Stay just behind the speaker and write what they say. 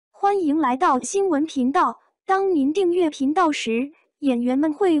欢迎来到新闻频道。当您订阅频道时，演员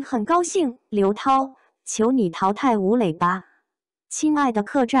们会很高兴。刘涛，求你淘汰吴磊吧。亲爱的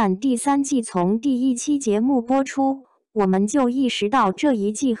客栈第3季从第1期节目播出，我们就意识到这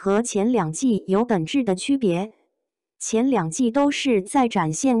一季和前2季有本质的区别。前2季都是在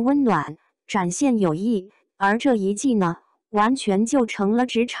展现温暖、展现友谊，而这一季呢，完全就成了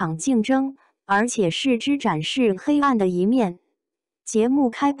职场竞争，而且是只展示黑暗的一面。节目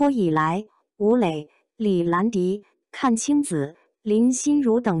开播以来，吴磊、李兰迪、阚清子、林心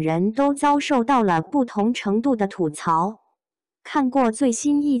如等人都遭受到了不同程度的吐槽。看过最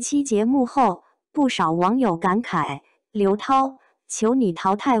新1期节目后，不少网友感慨：刘涛，求你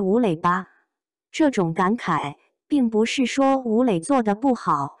淘汰吴磊吧。这种感慨并不是说吴磊做得不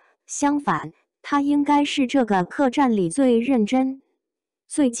好，相反，他应该是这个客栈里最认真、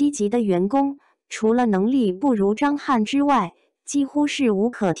最积极的员工，除了能力不如张翰之外，几乎是无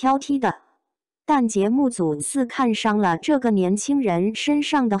可挑剔的。但节目组似看上了这个年轻人身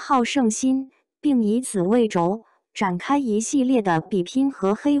上的好胜心，并以此为轴，展开一系列的比拼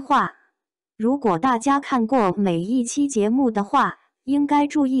和黑化。如果大家看过每一期节目的话，应该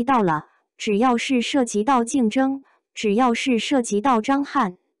注意到了，只要是涉及到竞争，只要是涉及到张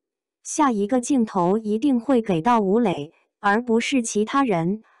翰，下一个镜头一定会给到吴磊，而不是其他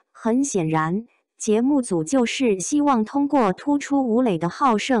人。很显然，节目组就是希望通过突出吴磊的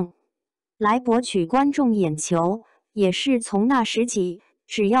好胜，来博取观众眼球。也是从那时起，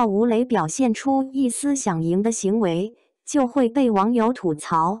只要吴磊表现出一丝想赢的行为，就会被网友吐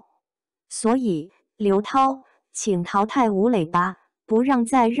槽。所以，刘涛，请淘汰吴磊吧，不让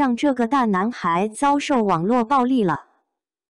再让这个大男孩遭受网络暴力了。